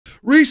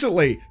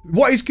Recently,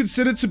 what is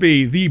considered to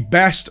be the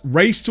best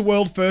Race to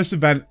World First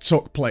event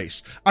took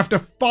place. After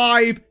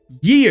 5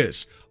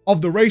 years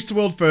of the Race to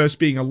World First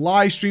being a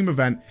live stream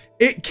event,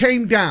 it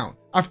came down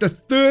after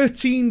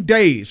 13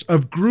 days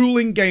of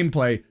grueling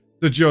gameplay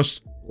to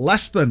just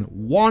less than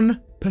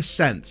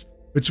 1%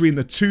 between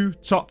the two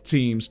top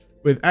teams,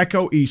 with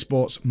Echo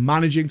Esports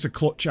managing to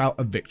clutch out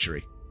a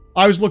victory.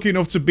 I was lucky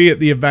enough to be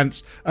at the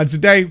event, and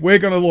today we're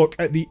going to look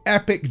at the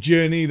epic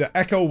journey that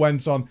Echo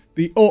went on,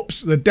 the ups,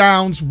 the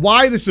downs,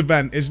 why this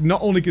event is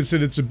not only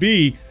considered to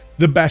be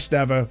the best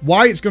ever,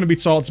 why it's going to be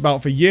talked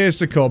about for years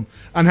to come,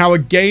 and how a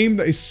game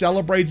that is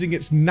celebrating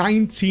its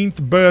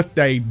 19th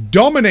birthday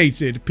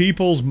dominated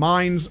people's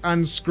minds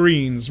and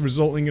screens,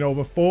 resulting in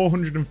over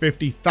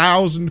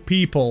 450,000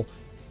 people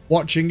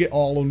watching it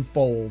all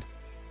unfold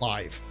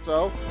live.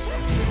 So,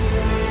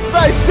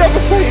 that is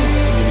devastating.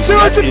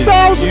 $200,000!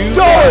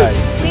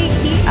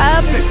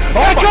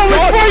 Echo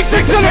is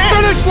racing to the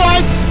finish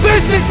line!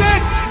 This is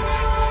it!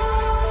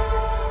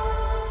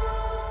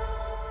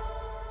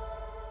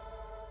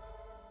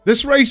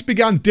 This race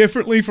began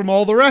differently from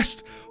all the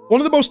rest. One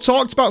of the most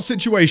talked about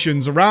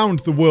situations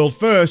around the World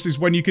First is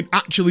when you can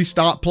actually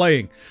start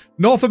playing.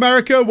 North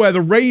America, where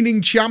the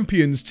reigning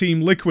champions Team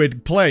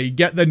Liquid play,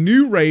 get their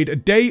new raid a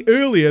day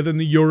earlier than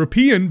the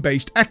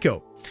European-based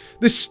Echo.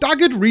 This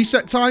staggered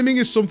reset timing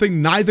is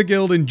something neither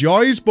guild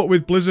enjoys, but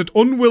with Blizzard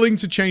unwilling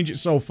to change it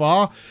so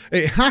far,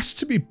 it has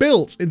to be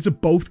built into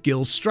both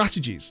guilds'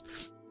 strategies.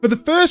 For the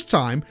first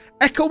time,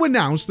 Echo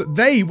announced that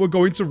they were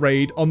going to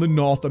raid on the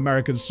North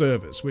American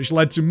servers, which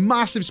led to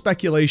massive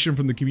speculation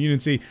from the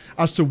community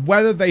as to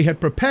whether they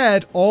had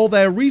prepared all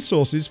their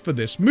resources for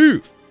this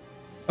move.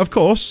 Of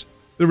course,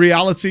 the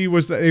reality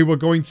was that they were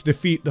going to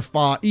defeat the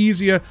far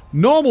easier,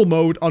 normal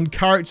mode on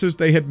characters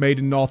they had made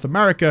in North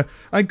America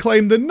and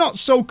claim the not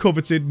so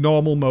coveted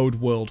normal mode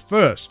world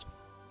first.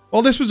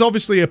 While this was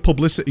obviously a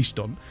publicity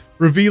stunt,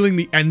 revealing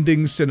the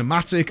ending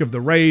cinematic of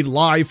the raid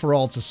live for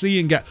all to see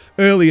and get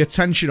early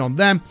attention on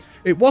them,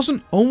 it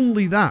wasn't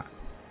only that.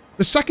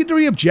 The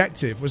secondary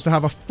objective was to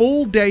have a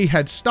full day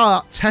head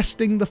start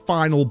testing the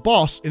final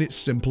boss in its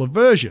simpler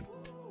version.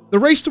 The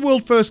Race to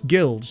World First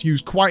guilds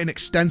used quite an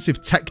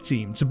extensive tech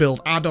team to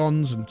build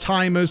add-ons and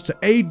timers to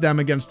aid them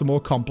against the more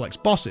complex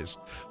bosses.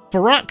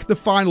 Fyrakk, the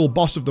final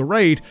boss of the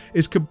raid,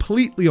 is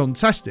completely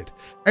untested.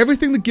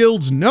 Everything the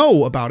guilds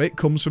know about it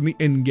comes from the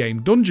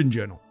in-game dungeon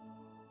journal.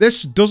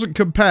 This doesn't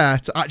compare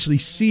to actually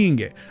seeing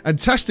it and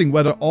testing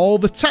whether all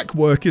the tech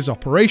work is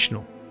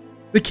operational.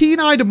 The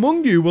keen-eyed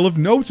among you will have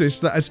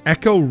noticed that as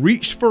Echo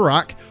reached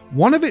Fyrakk,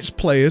 one of its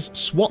players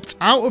swapped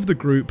out of the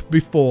group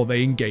before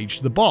they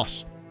engaged the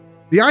boss.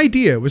 The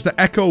idea was that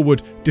Echo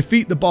would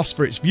defeat the boss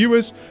for its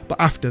viewers, but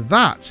after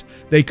that,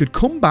 they could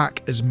come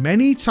back as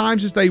many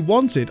times as they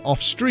wanted off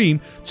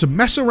stream to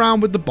mess around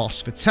with the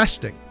boss for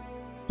testing.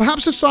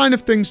 Perhaps a sign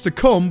of things to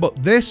come,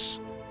 but this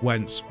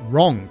went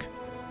wrong.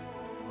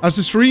 As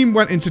the stream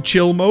went into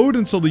chill mode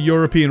until the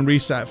European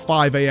reset at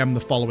 5 AM the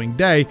following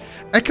day,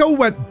 Echo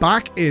went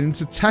back in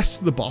to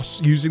test the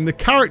boss using the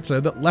character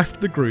that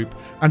left the group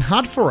and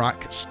had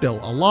Fyrakk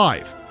still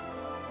alive.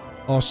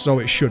 Or so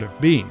it should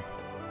have been.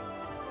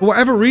 For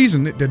whatever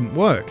reason, it didn't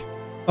work.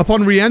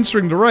 Upon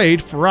re-entering the raid,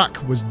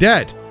 Fyrakk was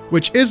dead,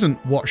 which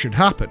isn't what should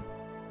happen.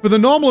 For the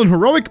normal and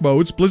heroic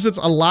modes, Blizzard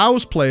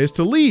allows players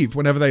to leave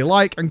whenever they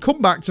like and come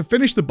back to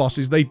finish the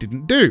bosses they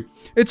didn't do.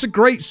 It's a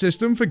great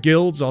system for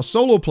guilds or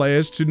solo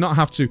players to not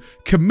have to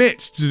commit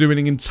to doing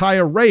an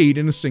entire raid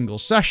in a single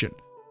session.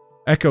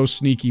 Echo's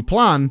sneaky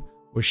plan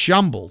was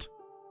shambled.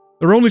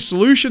 Their only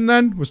solution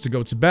then was to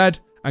go to bed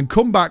and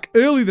come back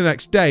early the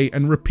next day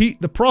and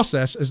repeat the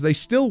process, as they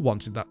still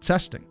wanted that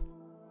testing.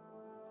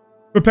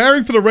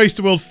 Preparing for the Race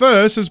to World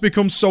First has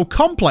become so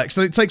complex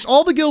that it takes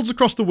all the guilds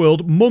across the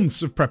world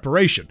months of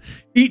preparation.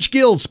 Each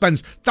guild spends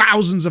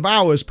thousands of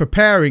hours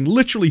preparing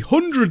literally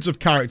hundreds of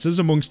characters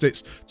amongst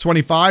its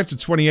 25 to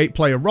 28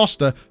 player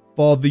roster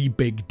for the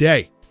big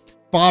day.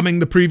 Farming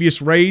the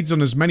previous raids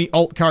on as many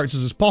alt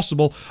characters as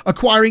possible,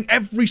 acquiring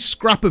every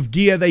scrap of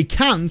gear they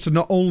can to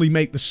not only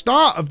make the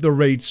start of the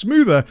raid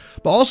smoother,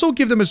 but also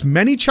give them as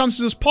many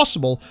chances as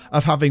possible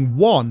of having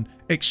one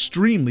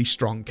extremely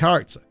strong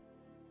character.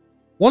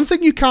 One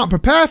thing you can't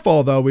prepare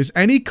for, though, is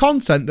any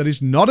content that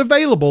is not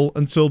available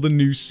until the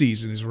new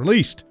season is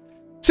released.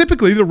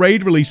 Typically, the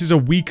raid releases a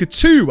week or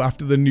two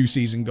after the new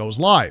season goes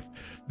live.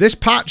 This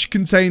patch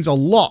contains a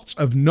lot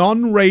of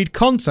non-raid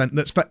content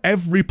that's for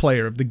every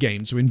player of the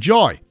game to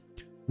enjoy.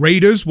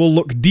 Raiders will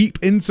look deep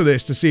into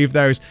this to see if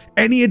there is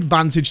any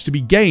advantage to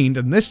be gained,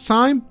 and this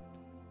time,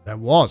 there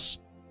was.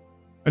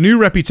 A new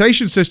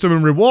reputation system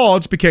and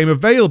rewards became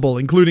available,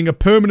 including a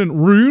permanent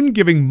rune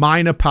giving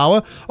minor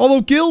power, although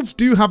guilds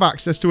do have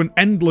access to an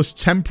endless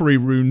temporary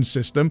rune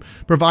system,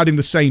 providing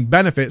the same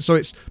benefit, so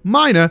it's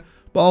minor,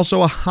 but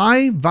also a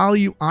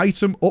high-value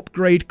item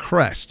upgrade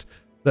crest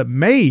that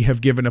may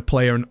have given a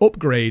player an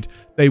upgrade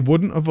they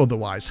wouldn't have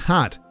otherwise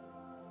had.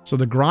 So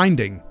the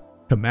grinding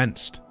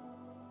commenced.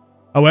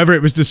 However,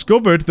 it was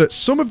discovered that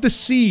some of the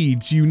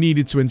seeds you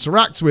needed to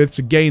interact with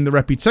to gain the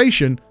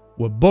reputation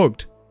were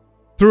bugged.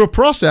 Through a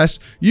process,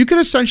 you can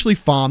essentially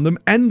farm them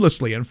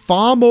endlessly and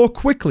far more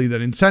quickly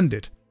than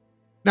intended.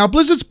 Now,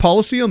 Blizzard's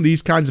policy on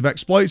these kinds of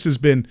exploits has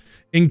been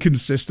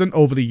inconsistent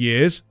over the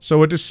years,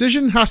 so a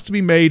decision has to be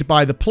made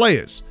by the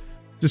players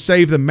to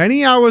save them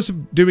many hours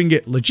of doing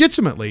it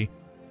legitimately,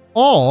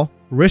 or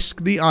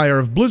risk the ire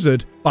of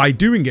Blizzard by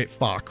doing it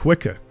far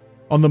quicker.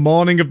 On the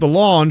morning of the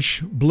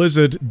launch,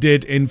 Blizzard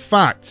did in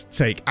fact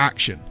take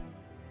action.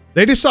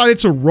 They decided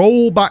to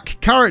roll back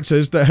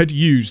characters that had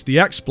used the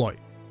exploit.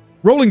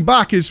 Rolling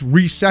back is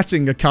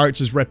resetting a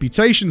character's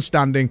reputation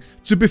standing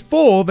to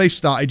before they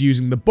started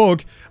using the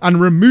bug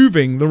and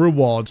removing the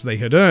rewards they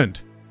had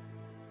earned.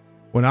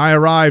 When I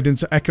arrived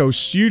into Echo's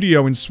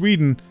studio in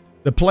Sweden,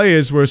 the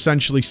players were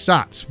essentially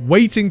sat,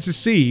 waiting to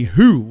see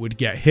who would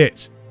get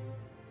hit.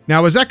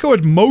 Now, as Echo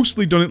had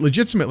mostly done it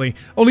legitimately,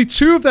 only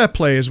 2 of their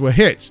players were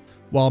hit,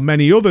 while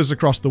many others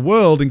across the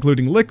world,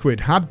 including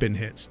Liquid, had been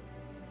hit.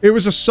 It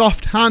was a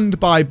soft hand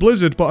by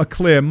Blizzard, but a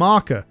clear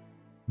marker.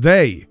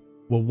 They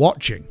were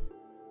watching,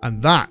 and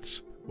that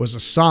was a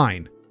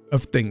sign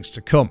of things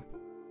to come.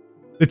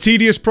 The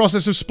tedious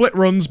process of split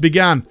runs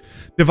began,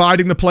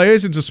 dividing the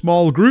players into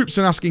small groups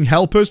and asking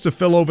helpers to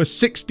fill over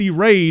 60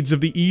 raids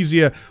of the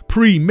easier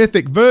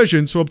pre-Mythic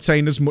version to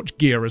obtain as much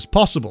gear as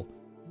possible.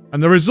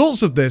 And the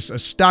results of this are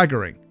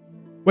staggering.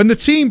 When the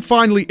team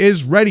finally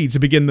is ready to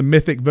begin the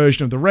Mythic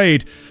version of the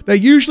raid, they're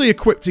usually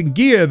equipped in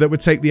gear that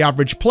would take the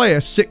average player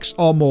 6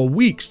 or more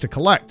weeks to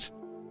collect.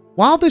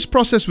 While this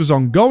process was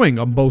ongoing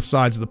on both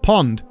sides of the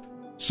pond,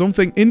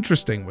 something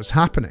interesting was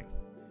happening.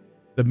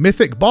 The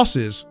Mythic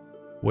bosses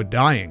were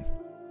dying,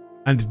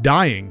 and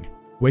dying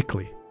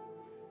quickly.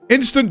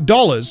 Instant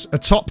Dollars, a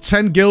top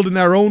 10 guild in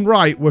their own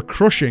right, were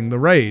crushing the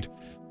raid.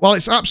 While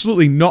it's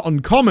absolutely not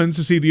uncommon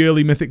to see the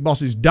early Mythic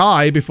bosses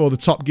die before the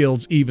top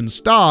guilds even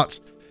start,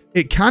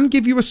 it can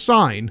give you a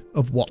sign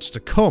of what's to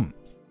come.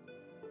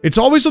 It's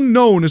always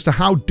unknown as to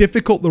how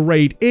difficult the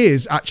raid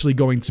is actually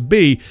going to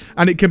be,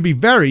 and it can be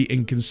very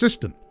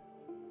inconsistent.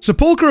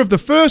 Sepulchre of the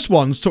first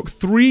ones took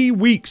 3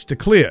 weeks to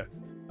clear,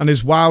 and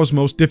is WoW's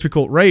most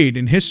difficult raid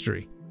in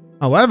history.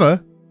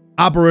 However,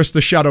 Aberrus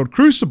the Shadowed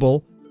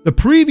Crucible, the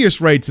previous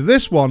raid to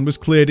this one, was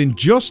cleared in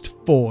just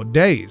 4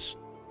 days.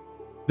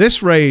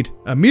 This raid,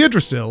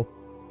 Amirdrassil,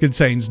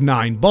 contains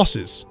 9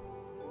 bosses.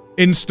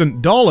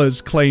 Instant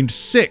Dollars claimed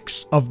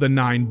 6 of the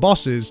 9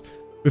 bosses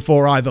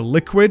before either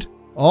Liquid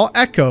or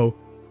Echo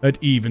had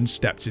even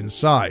stepped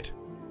inside.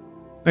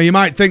 Now, you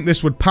might think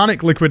this would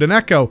panic Liquid and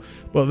Echo,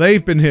 but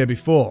they've been here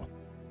before.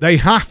 They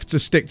have to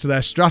stick to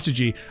their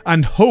strategy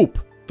and hope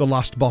the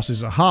last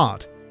bosses are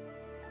hard.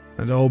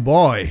 And oh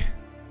boy,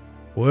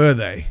 were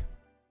they.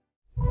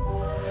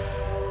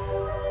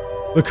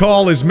 The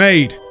call is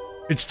made.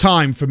 It's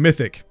time for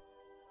Mythic.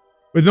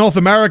 With North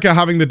America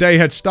having the day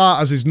head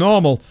start as is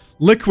normal,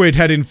 Liquid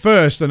head in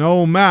first, and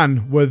oh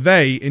man, were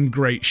they in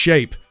great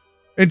shape.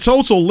 In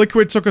total,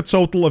 Liquid took a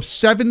total of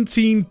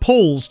 17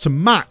 pulls to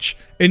match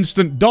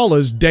Instant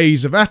Dollars'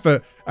 days of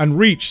effort and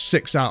reach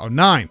 6 out of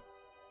 9,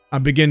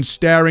 and begin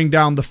staring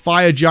down the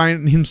fire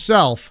giant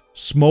himself,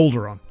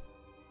 Smolderon.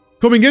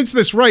 Coming into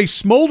this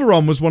race,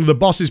 Smolderon was one of the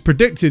bosses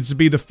predicted to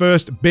be the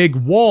first big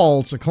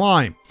wall to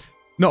climb.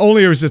 Not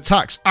only are his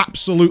attacks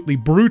absolutely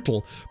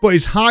brutal, but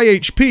his high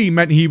HP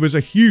meant he was a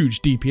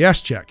huge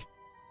DPS check.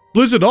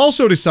 Blizzard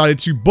also decided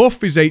to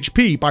buff his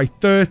HP by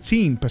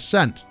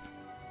 13%.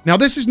 Now,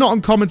 this is not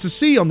uncommon to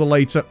see on the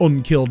later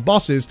unkilled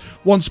bosses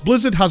once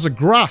Blizzard has a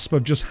grasp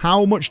of just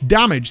how much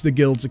damage the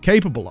guilds are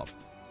capable of.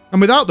 And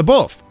without the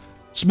buff,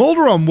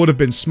 Smolderon would have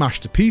been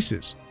smashed to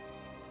pieces.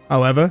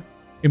 However,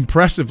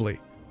 impressively,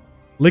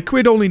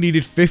 Liquid only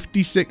needed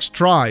 56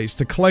 tries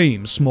to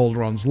claim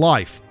Smolderon's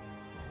life,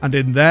 and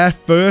in their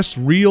first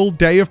real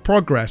day of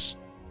progress,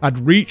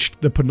 had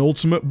reached the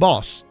penultimate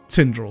boss,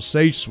 Tindral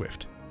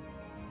Sageswift.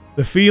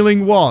 The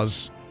feeling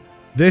was,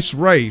 this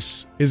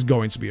race is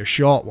going to be a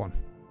short one.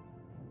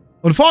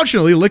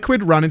 Unfortunately,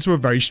 Liquid ran into a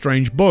very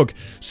strange bug,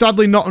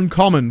 sadly not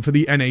uncommon for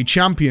the NA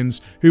champions,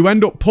 who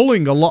end up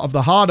pulling a lot of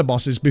the harder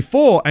bosses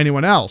before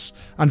anyone else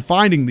and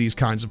finding these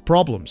kinds of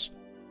problems.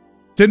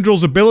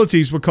 Tindral's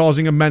abilities were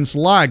causing immense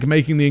lag,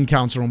 making the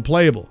encounter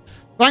unplayable.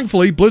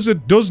 Thankfully,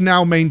 Blizzard does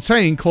now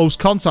maintain close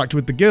contact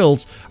with the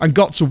guilds and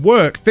got to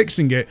work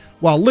fixing it,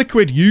 while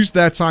Liquid used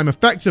their time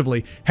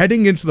effectively,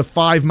 heading into the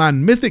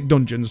 5-man Mythic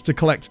dungeons to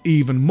collect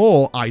even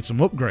more item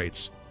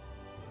upgrades.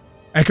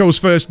 Echo's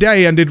first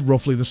day ended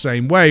roughly the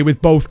same way,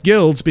 with both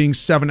guilds being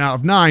 7 out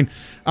of 9,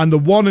 and the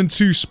 1 and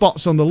 2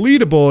 spots on the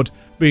leaderboard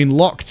being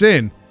locked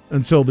in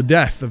until the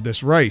death of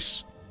this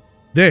race.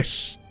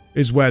 This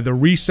is where the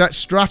reset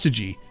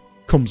strategy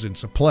comes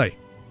into play.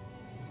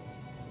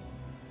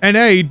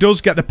 NA does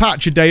get the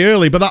patch a day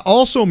early, but that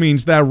also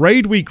means their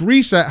raid week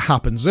reset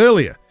happens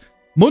earlier.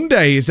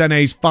 Monday is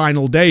NA's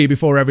final day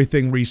before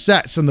everything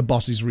resets and the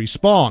bosses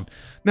respawn.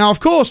 Now, of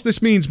course,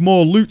 this means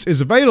more loot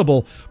is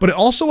available, but it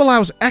also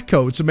allows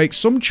Echo to make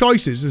some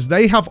choices as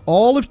they have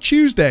all of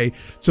Tuesday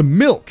to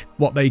milk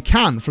what they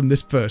can from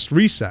this first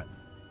reset.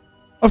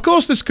 Of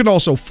course, this can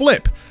also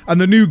flip, and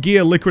the new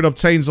gear Liquid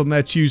obtains on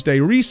their Tuesday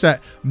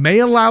reset may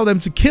allow them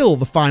to kill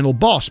the final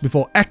boss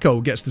before Echo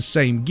gets the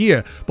same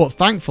gear, but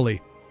thankfully,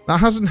 that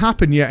hasn't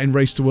happened yet in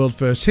Race to World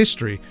First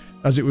history,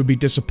 as it would be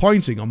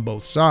disappointing on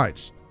both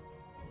sides.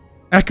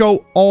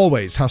 Echo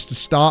always has to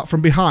start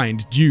from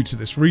behind due to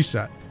this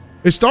reset.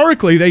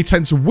 Historically, they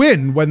tend to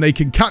win when they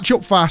can catch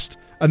up fast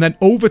and then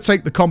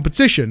overtake the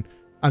competition,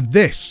 and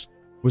this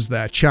was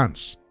their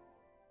chance.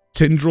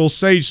 Tindral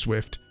Sage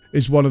Swift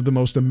is one of the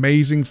most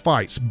amazing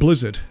fights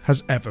Blizzard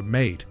has ever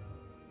made.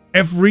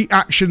 Every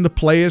action the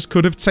players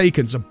could have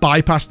taken to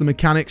bypass the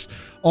mechanics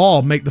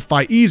or make the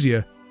fight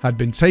easier had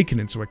been taken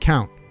into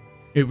account.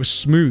 It was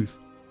smooth,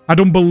 had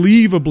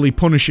unbelievably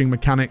punishing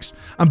mechanics,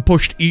 and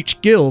pushed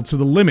each guild to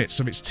the limits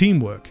of its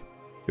teamwork.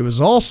 It was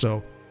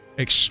also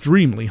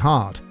extremely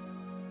hard.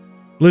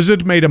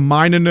 Blizzard made a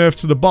minor nerf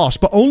to the boss,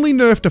 but only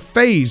nerfed a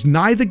phase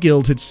neither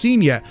guild had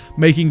seen yet,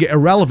 making it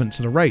irrelevant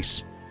to the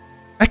race.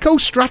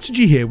 Echo's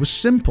strategy here was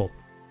simple.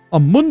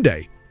 On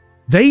Monday,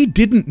 they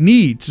didn't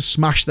need to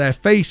smash their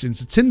face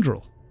into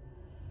Tindral.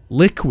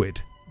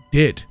 Liquid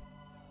did.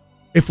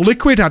 If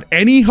Liquid had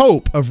any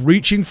hope of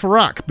reaching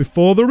Fyrakk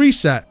before the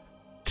reset,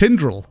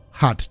 Tindral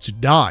had to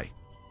die.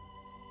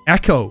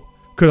 Echo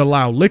could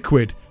allow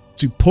Liquid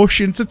to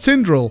push into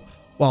Tindral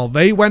while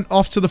they went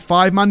off to the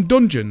 5-man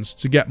dungeons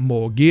to get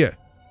more gear.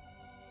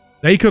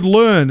 They could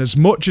learn as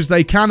much as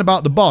they can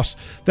about the boss,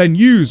 then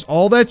use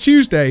all their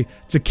Tuesday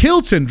to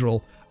kill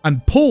Tindral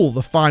and pull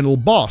the final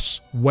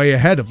boss way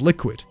ahead of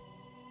Liquid.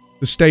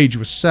 The stage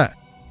was set.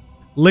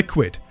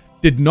 Liquid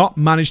did not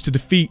manage to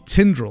defeat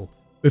Tindral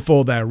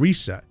before their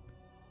reset,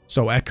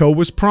 so Echo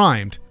was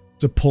primed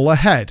to pull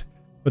ahead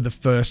for the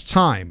first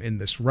time in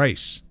this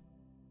race.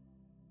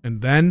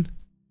 And then,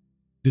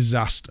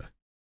 disaster.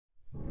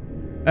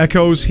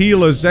 Echo's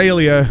healer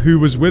Zalia, who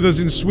was with us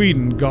in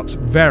Sweden, got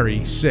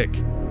very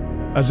sick.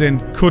 As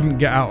in, couldn't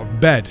get out of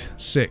bed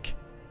sick.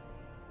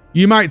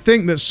 You might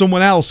think that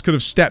someone else could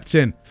have stepped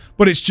in,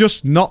 but it's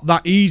just not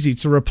that easy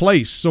to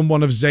replace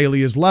someone of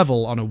Zalia's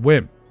level on a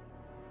whim.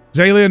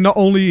 Zalia not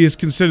only is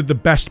considered the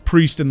best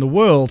priest in the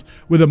world,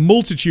 with a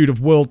multitude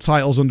of world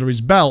titles under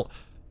his belt,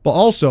 but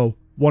also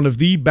one of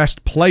the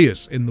best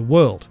players in the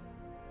world.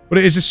 But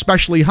it is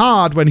especially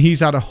hard when he's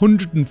had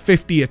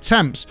 150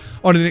 attempts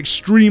on an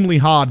extremely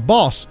hard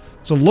boss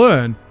to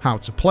learn how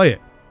to play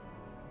it.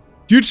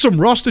 Due to some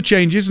roster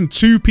changes and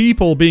 2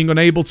 people being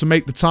unable to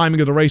make the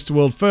timing of the Race to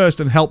World First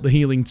and help the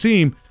healing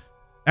team,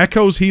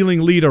 Echo's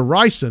healing leader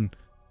Ryson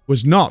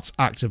was not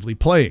actively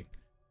playing,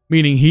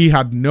 meaning he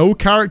had no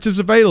characters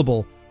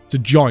available to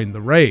join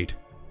the raid.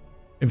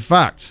 In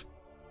fact,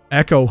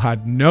 Echo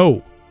had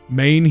no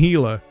main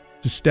healer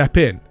to step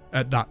in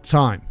at that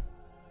time.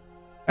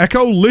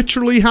 Echo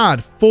literally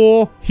had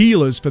 4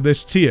 healers for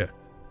this tier,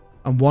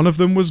 and one of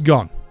them was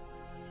gone.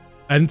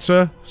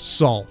 Enter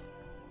Sol,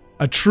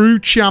 a true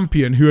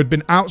champion who had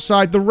been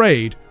outside the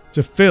raid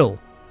to fill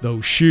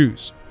those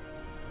shoes.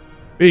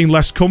 Being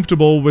less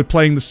comfortable with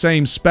playing the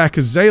same spec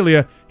as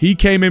Zalia, he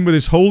came in with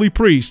his holy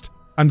priest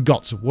and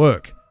got to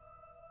work.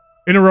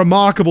 In a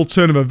remarkable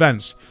turn of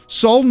events,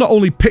 Sol not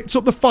only picked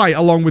up the fight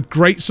along with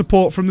great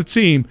support from the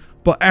team,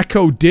 but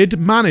Echo did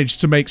manage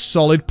to make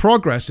solid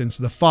progress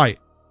into the fight.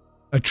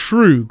 A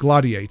true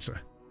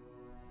gladiator.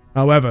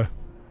 However,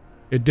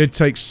 it did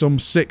take some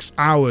 6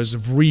 hours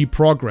of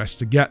re-progress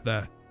to get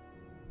there.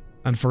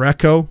 And for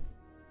Echo,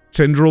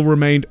 Tindral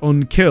remained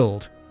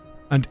unkilled,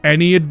 and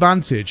any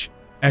advantage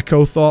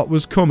Echo thought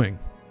was coming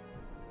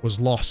was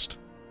lost.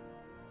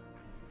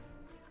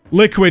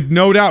 Liquid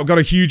no doubt got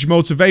a huge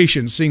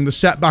motivation seeing the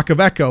setback of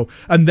Echo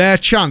and their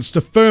chance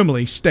to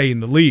firmly stay in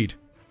the lead.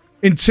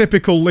 In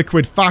typical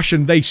Liquid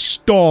fashion, they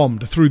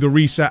stormed through the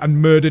reset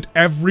and murdered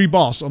every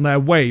boss on their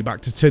way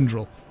back to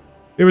Tindral.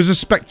 It was a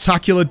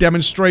spectacular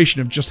demonstration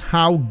of just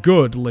how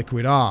good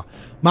Liquid are,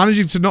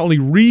 managing to not only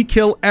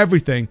re-kill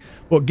everything,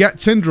 but get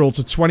Tindral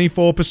to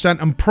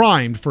 24% and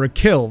primed for a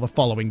kill the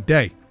following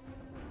day.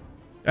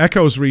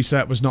 Echo's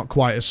reset was not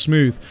quite as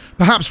smooth.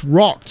 Perhaps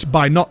rocked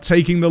by not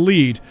taking the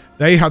lead,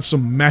 they had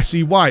some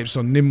messy wipes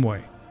on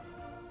Nimue.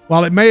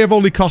 While it may have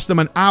only cost them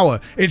an hour,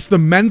 it's the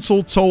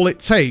mental toll it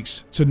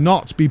takes to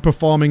not be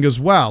performing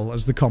as well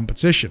as the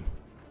competition.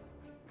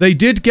 They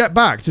did get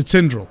back to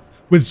Tindral,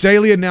 with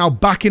Zalia now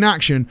back in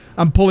action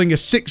and pulling a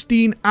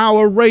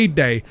 16-hour raid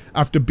day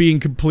after being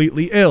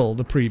completely ill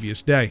the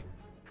previous day.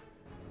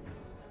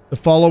 The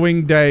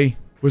following day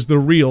was the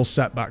real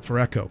setback for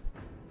Echo.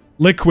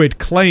 Liquid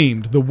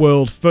claimed the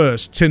world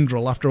first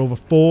Tindral after over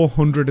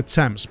 400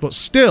 attempts, but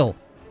still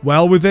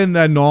well within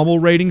their normal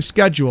raiding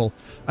schedule,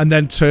 and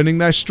then turning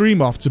their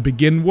stream off to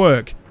begin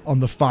work on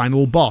the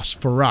final boss,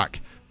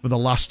 Fyrakk, for the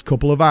last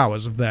couple of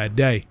hours of their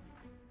day,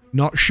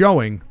 not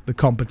showing the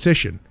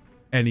competition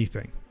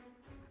anything.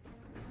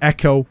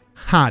 Echo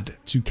had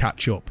to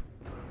catch up.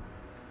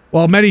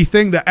 While many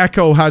think that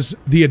Echo has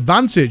the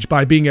advantage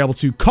by being able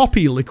to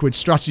copy Liquid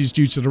strategies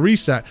due to the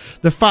reset,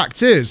 the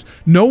fact is,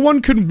 no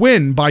one can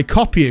win by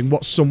copying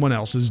what someone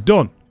else has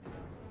done.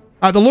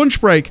 At the lunch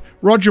break,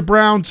 Roger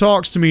Brown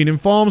talks to me and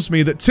informs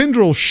me that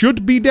Tindral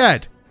should be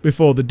dead,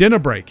 before the dinner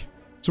break,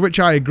 to which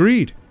I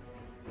agreed.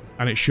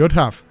 And it should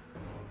have.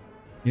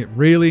 It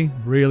really,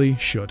 really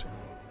should.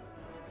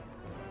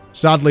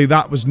 Sadly,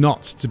 that was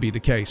not to be the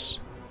case.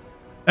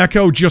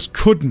 Echo just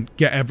couldn't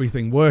get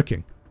everything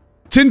working.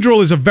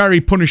 Tindral is a very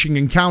punishing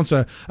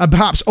encounter, and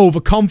perhaps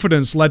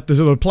overconfidence led to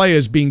the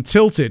players being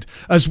tilted,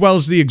 as well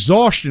as the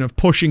exhaustion of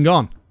pushing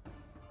on.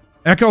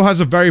 Echo has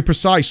a very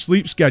precise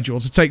sleep schedule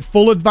to take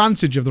full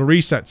advantage of the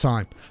reset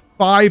time.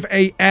 5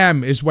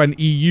 AM is when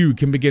EU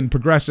can begin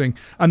progressing,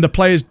 and the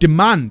players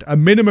demand a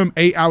minimum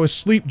 8 hours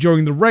sleep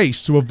during the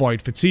race to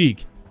avoid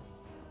fatigue.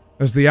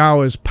 As the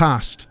hours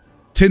passed,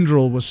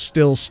 Tindral was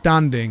still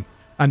standing,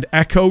 and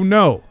Echo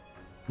know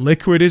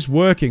Liquid is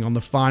working on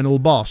the final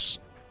boss,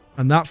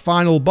 and that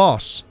final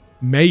boss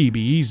may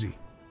be easy.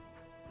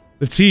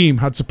 The team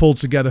had to pull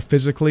together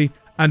physically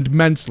and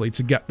mentally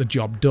to get the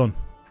job done.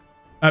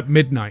 At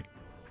midnight,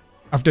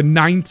 after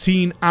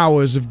 19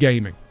 hours of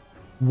gaming,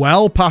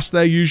 well past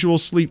their usual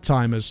sleep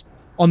timers,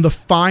 on the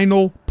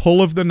final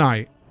pull of the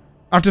night,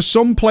 after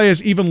some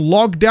players even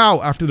logged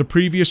out after the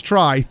previous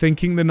try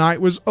thinking the night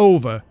was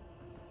over,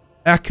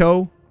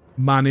 Echo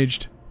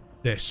managed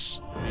this.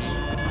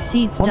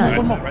 Seeds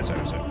done. Right side.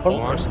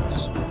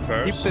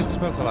 First. Keep the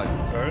smells alive.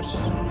 First.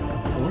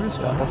 Warriors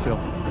fine. I'll feel.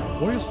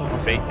 Warriors fine.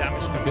 Great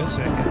damage coming.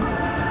 Second.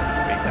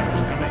 Great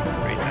damage coming.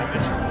 Great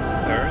damage.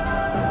 Third.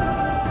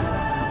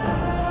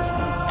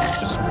 It's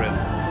just red.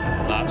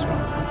 Last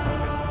one.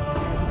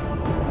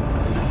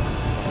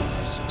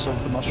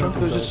 Soak the mushroom.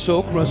 Just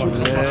soak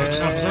mushrooms.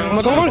 Yeah. Oh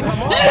my god!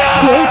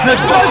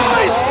 Yes!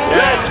 Nice!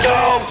 Let's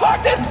go!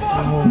 Fuck this!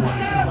 Oh my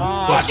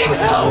god. Fucking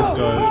hell!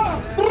 Guys.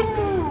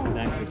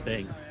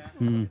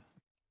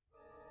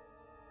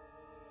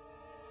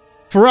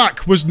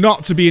 Fyrakk was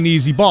not to be an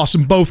easy boss,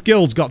 and both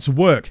guilds got to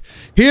work.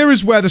 Here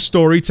is where the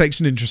story takes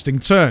an interesting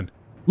turn.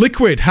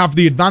 Liquid have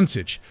the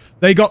advantage.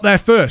 They got there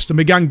first and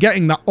began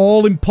getting that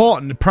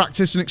all-important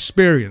practice and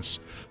experience.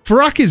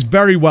 Fyrakk is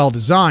very well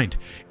designed.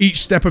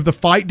 Each step of the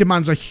fight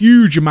demands a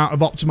huge amount of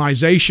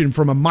optimization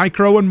from a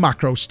micro and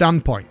macro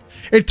standpoint.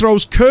 It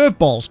throws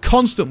curveballs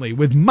constantly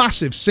with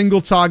massive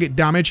single target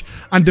damage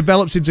and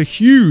develops into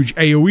huge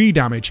AoE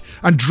damage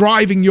and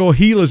driving your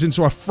healers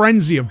into a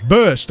frenzy of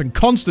burst and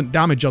constant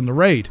damage on the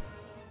raid.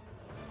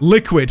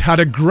 Liquid had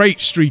a great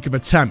streak of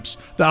attempts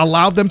that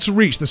allowed them to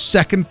reach the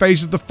second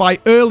phase of the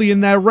fight early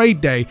in their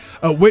raid day,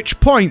 at which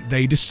point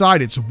they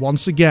decided to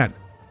once again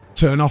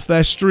turn off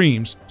their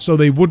streams so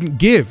they wouldn't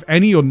give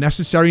any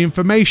unnecessary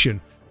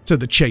information to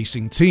the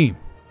chasing team.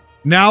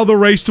 Now the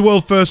race to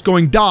World First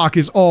going dark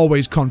is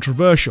always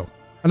controversial,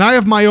 and I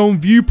have my own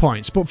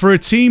viewpoints, but for a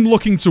team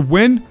looking to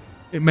win,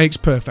 it makes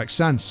perfect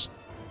sense.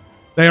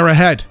 They are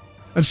ahead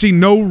and see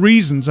no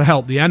reason to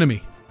help the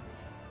enemy.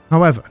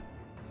 However,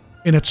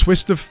 in a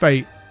twist of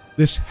fate,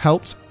 this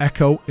helped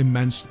Echo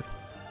immensely.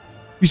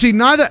 You see,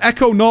 neither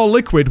Echo nor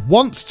Liquid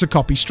wants to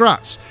copy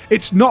strats.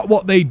 It's not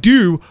what they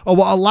do or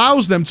what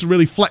allows them to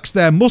really flex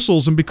their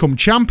muscles and become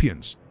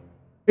champions.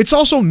 It's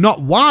also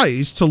not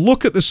wise to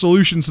look at the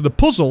solution to the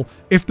puzzle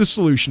if the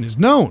solution is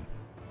known.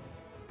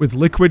 With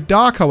Liquid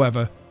Dark,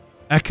 however,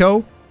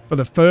 Echo, for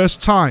the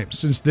first time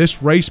since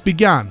this race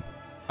began,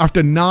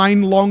 after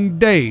 9 long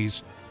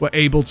days, were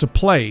able to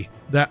play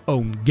their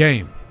own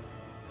game.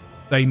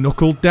 They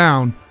knuckled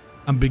down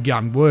and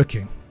began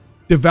working,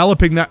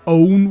 developing their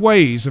own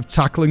ways of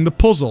tackling the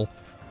puzzle,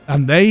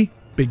 and they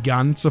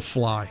began to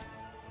fly.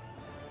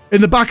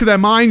 In the back of their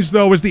minds,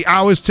 though, as the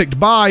hours ticked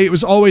by, it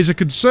was always a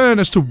concern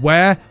as to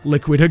where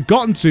Liquid had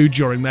gotten to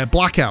during their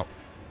blackout.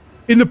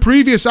 In the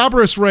previous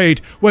Aberrus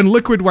raid, when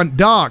Liquid went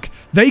dark,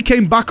 they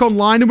came back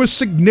online and were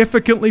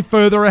significantly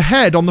further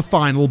ahead on the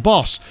final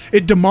boss.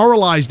 It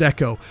demoralized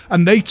Echo,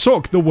 and they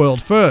took the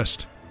world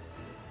first.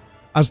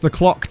 As the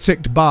clock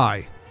ticked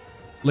by,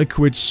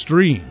 Liquid's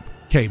stream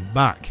came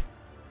back.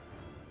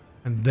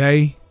 And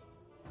they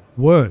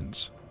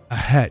weren't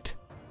ahead.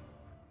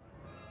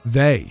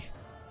 They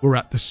were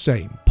at the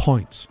same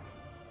point.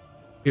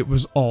 It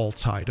was all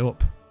tied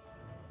up.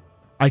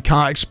 I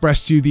can't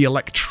express to you the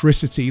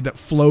electricity that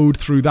flowed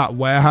through that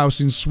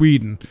warehouse in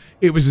Sweden.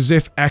 It was as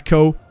if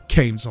Echo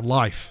came to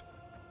life.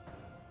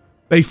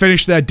 They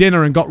finished their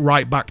dinner and got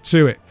right back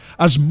to it.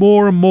 As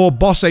more and more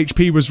boss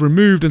HP was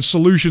removed and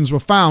solutions were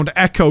found,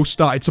 Echo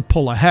started to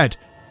pull ahead.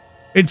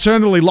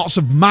 Internally, lots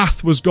of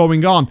math was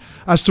going on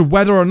as to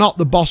whether or not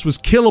the boss was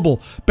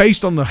killable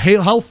based on the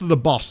health of the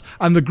boss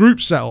and the group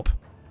setup.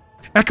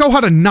 Echo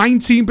had a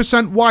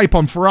 19% wipe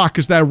on Fyrakk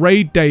as their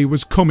raid day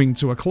was coming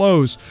to a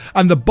close,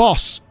 and the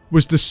boss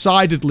was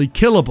decidedly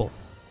killable.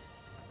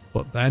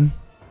 But then,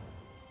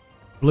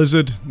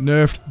 Blizzard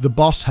nerfed the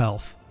boss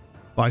health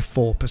by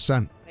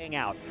 4%.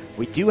 Out.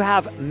 We do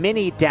have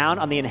Mini down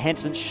on the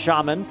enhancement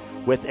Shaman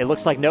with, it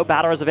looks like, no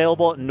battlers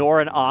available, nor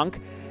an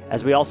Ankh,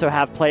 as we also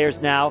have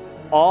players now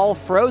all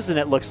frozen,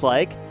 it looks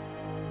like,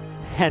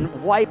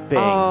 and wiping.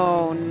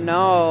 Oh,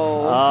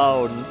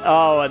 no.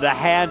 Oh, the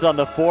hand on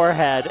the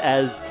forehead,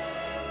 as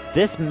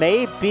this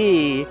may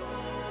be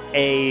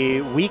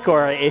a week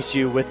or an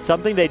issue with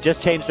something they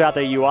just changed about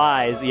their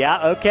UIs.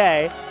 Yeah,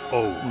 okay.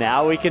 Oh.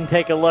 Now we can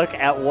take a look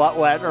at what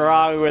went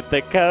wrong with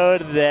the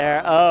code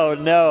there. Oh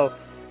no.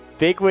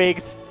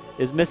 Bigwigs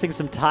is missing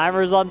some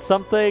timers on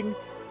something.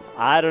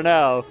 I don't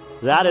know.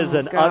 That is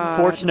an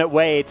unfortunate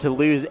way to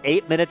lose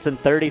 8 minutes and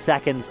 30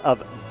 seconds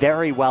of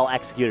very well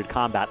executed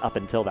combat up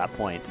until that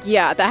point.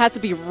 Yeah, that has to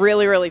be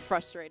really, really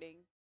frustrating.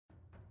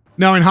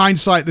 Now, in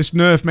hindsight, this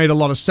nerf made a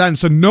lot of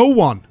sense, and no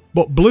one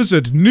but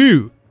Blizzard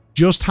knew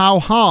just how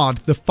hard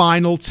the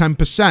final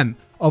 10%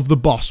 of the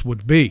boss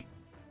would be.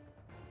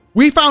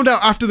 We found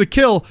out after the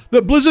kill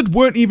that Blizzard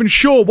weren't even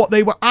sure what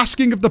they were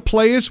asking of the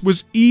players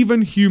was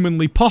even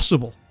humanly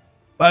possible.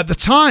 But at the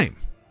time,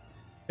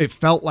 it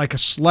felt like a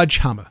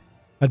sledgehammer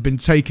had been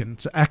taken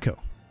to Echo.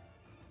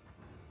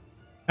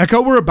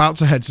 Echo were about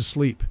to head to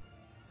sleep.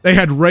 They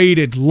had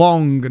raided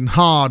long and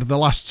hard the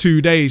last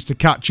 2 days to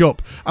catch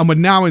up and were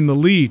now in the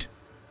lead.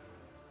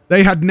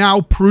 They had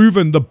now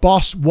proven the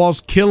boss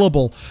was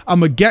killable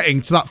and were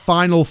getting to that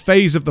final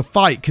phase of the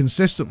fight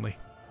consistently.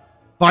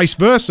 Vice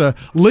versa,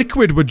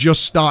 Liquid were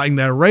just starting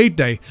their raid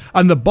day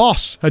and the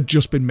boss had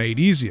just been made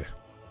easier.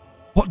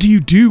 What do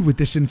you do with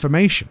this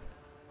information?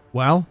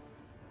 Well,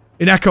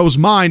 in Echo's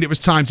mind, it was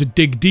time to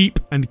dig deep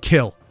and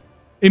kill.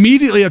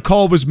 Immediately, a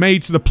call was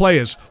made to the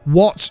players.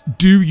 What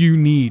do you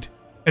need?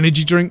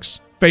 Energy drinks,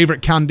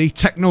 favorite candy,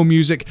 techno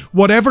music,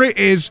 whatever it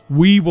is,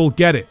 we will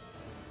get it.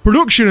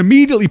 Production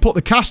immediately put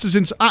the casters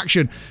into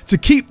action to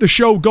keep the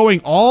show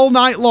going all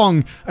night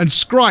long, and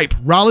Scripe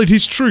rallied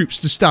his troops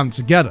to stand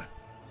together.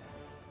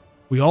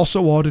 We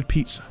also ordered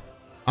pizza.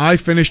 I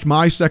finished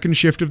my second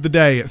shift of the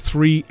day at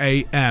 3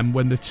 AM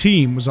when the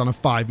team was on a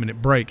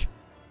 5-minute break.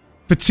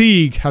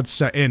 Fatigue had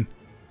set in.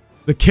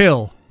 The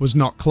kill was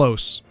not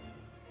close,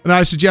 and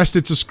I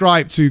suggested to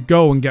Scripe to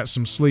go and get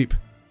some sleep.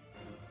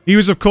 He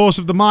was of course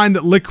of the mind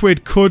that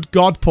Liquid could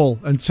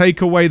godpull and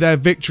take away their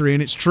victory,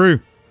 and it's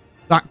true.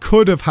 That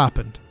could have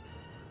happened,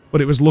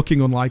 but it was looking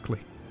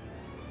unlikely.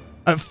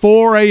 At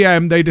 4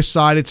 AM, they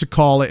decided to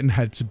call it and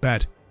head to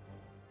bed.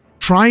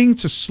 Trying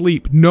to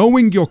sleep,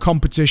 knowing your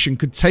competition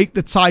could take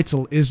the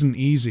title isn't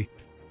easy.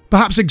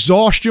 Perhaps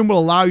exhaustion will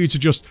allow you to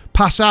just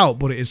pass out,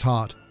 but it is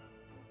hard.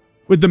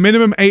 With the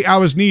minimum 8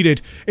 hours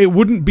needed, it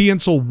wouldn't be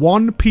until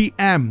 1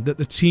 PM that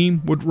the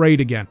team would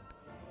raid again.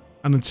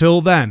 And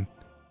until then,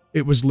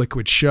 it was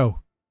Liquid's show.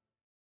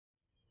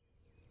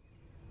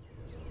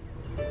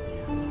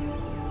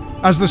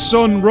 As the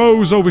sun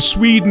rose over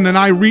Sweden and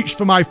I reached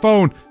for my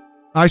phone,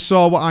 I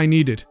saw what I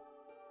needed.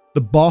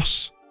 The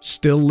boss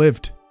still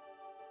lived.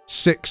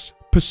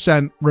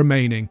 6%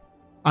 remaining,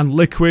 and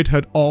Liquid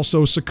had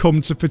also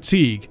succumbed to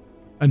fatigue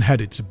and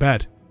headed to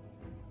bed.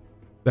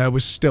 There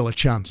was still a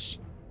chance.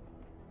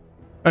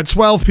 At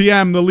 12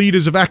 PM, the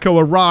leaders of Echo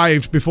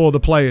arrived before the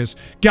players,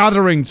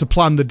 gathering to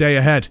plan the day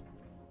ahead.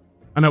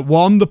 And at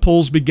 1, the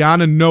pulls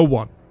began, and no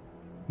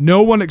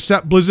one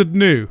except Blizzard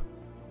knew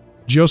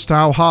just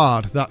how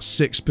hard that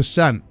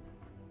 6%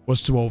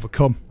 was to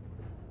overcome.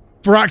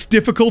 Fyrakk's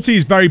difficulty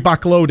is very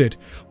backloaded.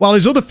 While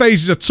his other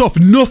phases are tough,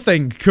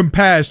 nothing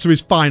compares to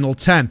his final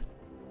 10.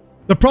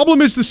 The problem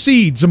is the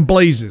seeds and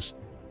blazes.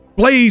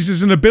 Blaze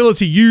is an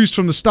ability used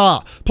from the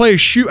start.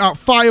 Players shoot out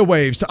fire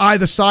waves to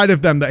either side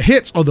of them that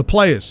hit other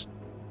players.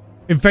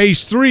 In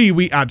phase 3,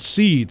 we add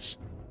seeds.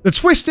 The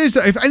twist is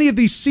that if any of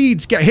these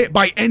seeds get hit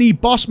by any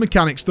boss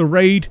mechanics, the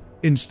raid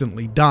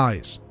instantly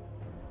dies.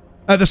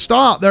 At the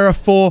start, there are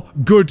 4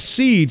 good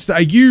seeds that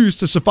are used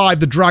to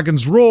survive the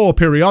dragon's roar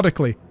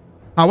periodically.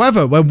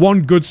 However, when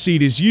 1 good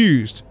seed is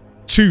used,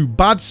 2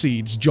 bad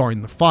seeds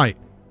join the fight.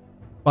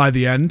 By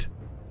the end,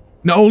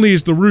 not only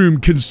is the room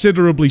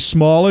considerably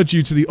smaller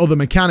due to the other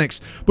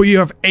mechanics, but you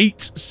have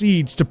 8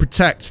 seeds to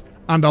protect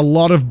and a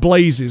lot of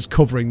blazes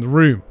covering the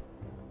room.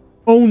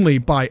 Only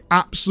by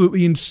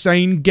absolutely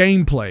insane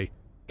gameplay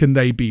can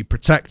they be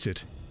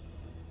protected.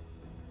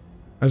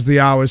 As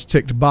the hours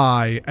ticked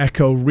by,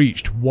 Echo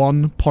reached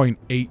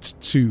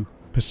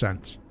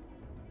 1.82%.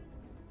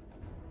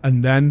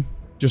 And then,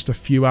 just a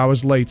few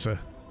hours later,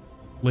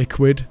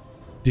 Liquid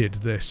did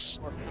this.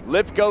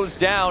 Lip goes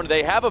down.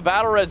 They have a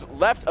battle res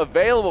left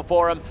available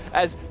for him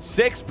as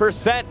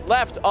 6%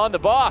 left on the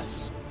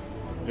boss.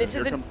 This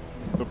is comes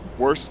the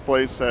worst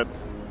play set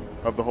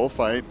of the whole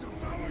fight.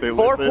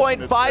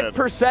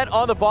 4.5%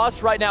 on the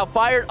boss right now.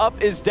 Fired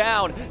Up is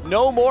down.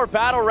 No more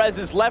battle res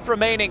is left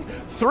remaining.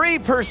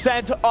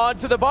 3%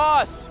 onto the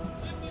boss.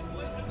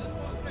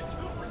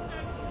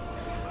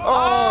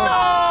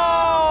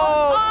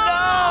 Oh,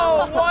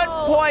 no!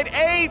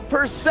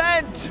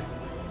 1.8%.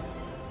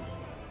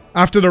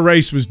 After the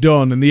race was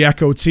done and the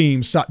Echo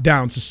team sat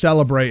down to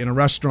celebrate in a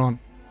restaurant,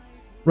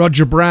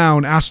 Roger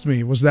Brown asked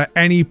me, was there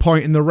any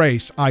point in the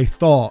race I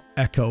thought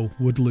Echo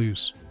would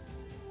lose?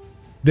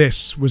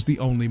 This was the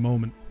only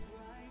moment.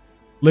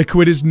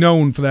 Liquid is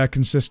known for their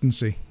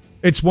consistency.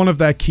 It's one of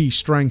their key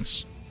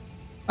strengths.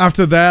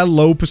 After their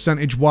low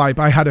percentage wipe,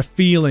 I had a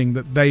feeling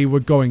that they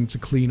were going to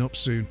clean up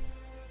soon.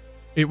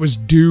 It was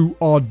do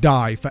or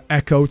die for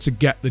Echo to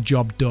get the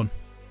job done.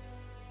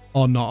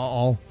 Or not at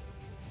all.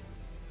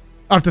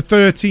 After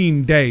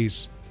 13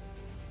 days,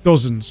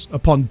 Dozens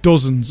upon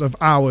dozens of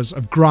hours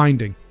of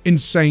grinding,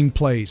 insane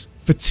plays,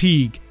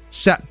 fatigue,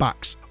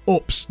 setbacks,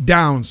 ups,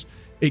 downs.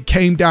 It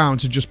came down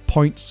to just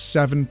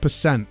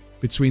 0.7%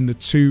 between the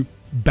two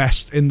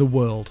best in the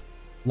world,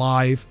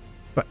 live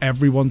for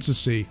everyone to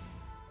see.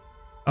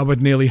 And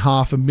with nearly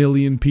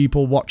 500,000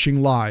 people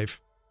watching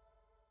live,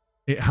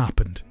 it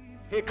happened.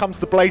 Here comes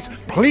the blaze.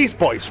 Please,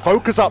 boys,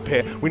 focus up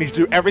here. We need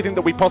to do everything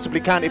that we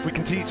possibly can if we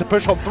continue to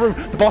push on through.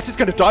 The boss is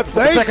going to die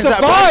before the seconds out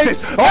of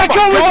boxes.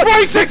 Echo is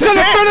racing to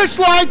the finish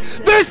line.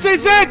 This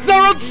is it.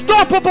 They're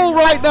unstoppable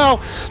right now.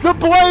 The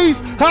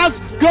blaze has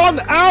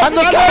gone out, and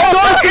they're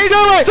going to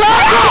do it.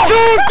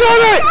 They've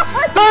done it.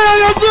 They are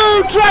your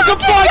new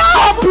Dragonflight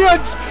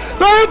champions.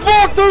 They have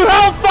walked through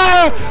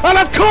hellfire and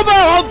have come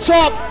out on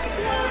top.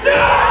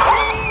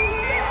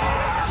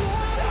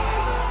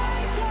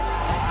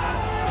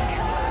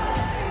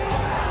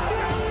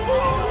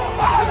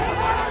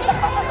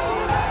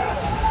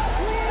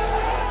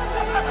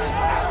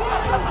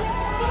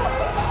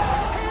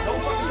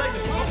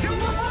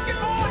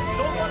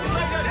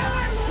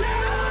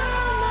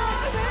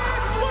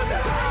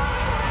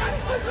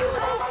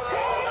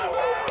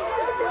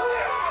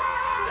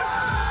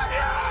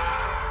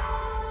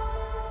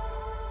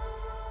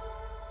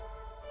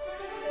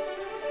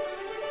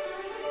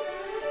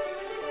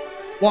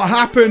 What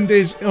happened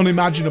is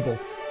unimaginable.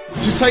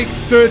 To take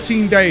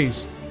 13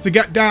 days to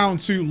get down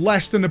to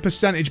less than a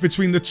percentage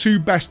between the two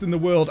best in the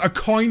world, a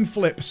coin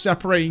flip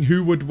separating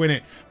who would win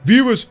it,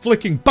 viewers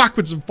flicking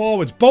backwards and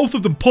forwards, both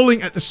of them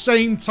pulling at the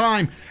same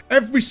time.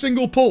 Every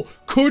single pull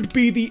could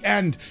be the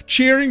end.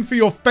 Cheering for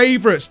your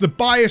favorites, the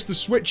bias, the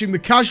switching, the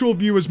casual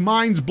viewers'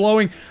 minds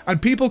blowing,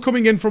 and people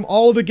coming in from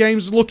all the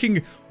games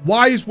looking,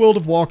 why is World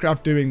of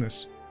Warcraft doing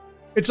this?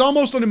 It's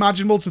almost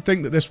unimaginable to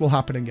think that this will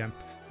happen again.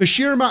 The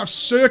sheer amount of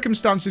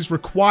circumstances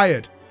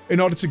required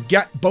in order to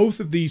get both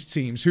of these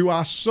teams, who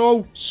are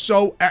so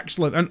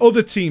excellent, and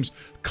other teams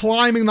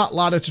climbing that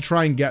ladder to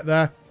try and get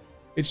there,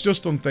 it's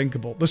just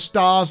unthinkable. The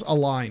stars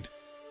aligned.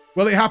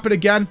 Will it happen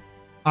again?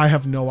 I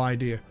have no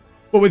idea.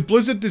 But with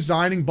Blizzard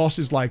designing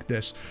bosses like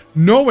this,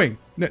 knowing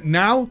that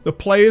now the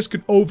players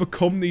can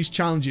overcome these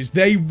challenges,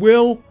 they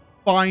will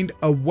find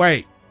a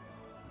way.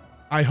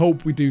 I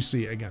hope we do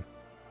see it again.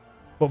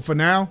 But for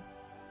now,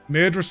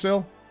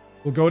 Amirdrassil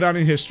will go down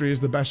in history as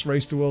the best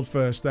race to world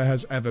first there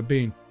has ever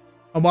been.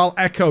 And while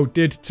Echo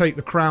did take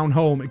the crown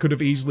home, it could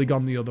have easily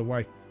gone the other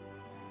way.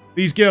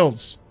 These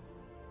guilds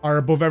are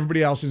above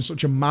everybody else in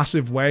such a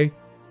massive way,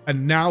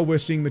 and now we're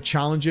seeing the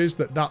challenges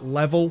that that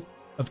level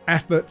of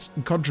effort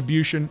and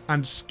contribution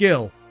and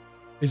skill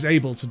is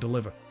able to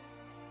deliver.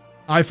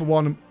 I, for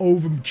one, am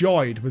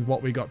overjoyed with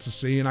what we got to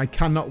see, and I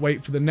cannot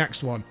wait for the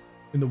next one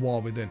in the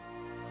War Within.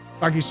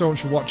 Thank you so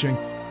much for watching,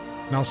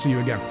 and I'll see you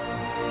again.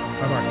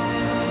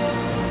 Bye-bye.